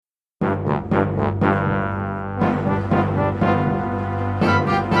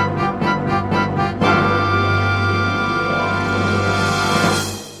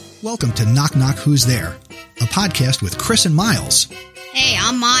welcome to Knock Knock Who's There, a podcast with Chris and Miles. Hey,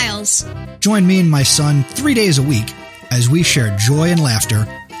 I'm Miles. Join me and my son 3 days a week as we share joy and laughter,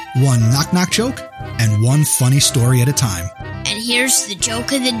 one knock-knock joke and one funny story at a time. And here's the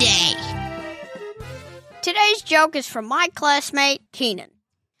joke of the day. Today's joke is from my classmate, Keenan.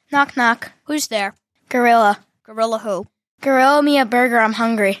 Knock, knock. Who's there? Gorilla. Gorilla who? Gorilla me a burger, I'm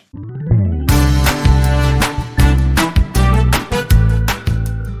hungry.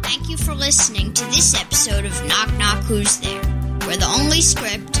 Thank you for listening to this episode of Knock Knock Who's There, where the only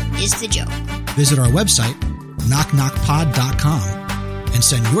script is the joke. Visit our website, knockknockpod.com, and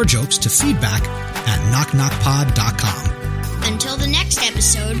send your jokes to feedback at knockknockpod.com. Until the next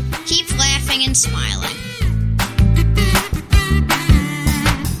episode, keep laughing and smiling.